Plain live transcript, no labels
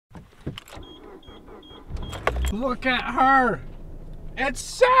Look at her! It's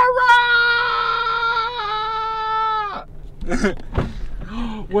Sarah!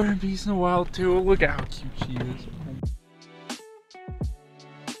 We're in Peace in the Wild too. Look at how cute she is.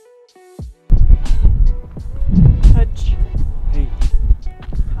 Touch. Hey.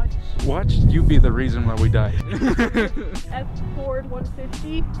 Touch. Watch you be the reason why we died. F Ford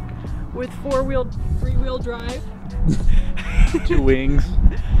 150 with three-wheel drive. 2 wings.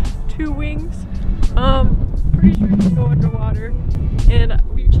 2 wings. Pretty sure it can go underwater. And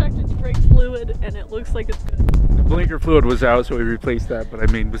we checked its brake fluid and it looks like it's good. The blinker fluid was out, so we replaced that. But I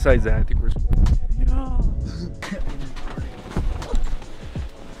mean, besides that, I think we're. Yeah.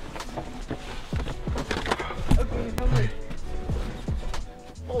 Okay, come on.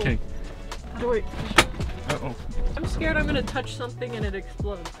 Oh. Okay. How do I? Uh-oh. I'm scared I'm gonna touch something and it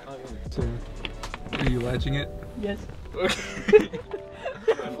explodes. So, are you latching it? Yes.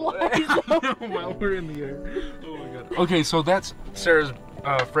 While we're in the air. Oh my god. Okay, so that's Sarah's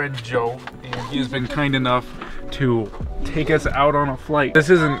friend Joe, and he has been kind enough to take us out on a flight. This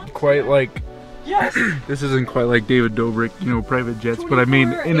isn't quite like this isn't quite like David Dobrik, you know, private jets, but I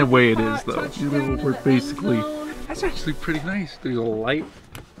mean, in a way it is though. You know, we're basically. That's actually pretty nice. There's a light.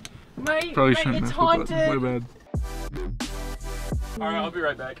 Probably shouldn't it's mess with that. haunted. My bad. Alright, I'll be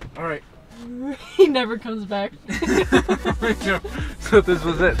right back. Alright. He never comes back. So this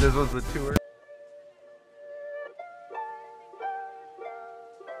was it. This was the tour.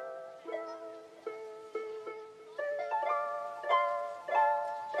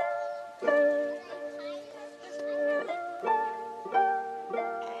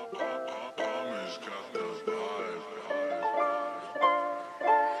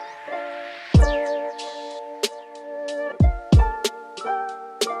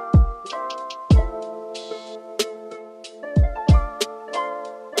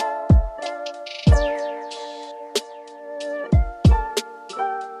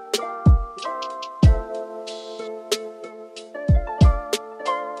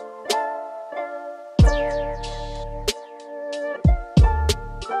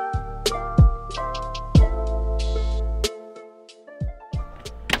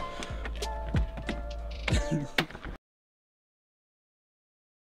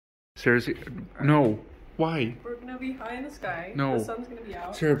 Seriously? No. Why? We're gonna be high in the sky. No. The sun's gonna be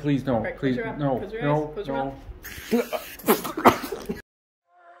out. Sarah, please no. Okay, Please close your eyes, no. close your No. eyes, close your No. mouth.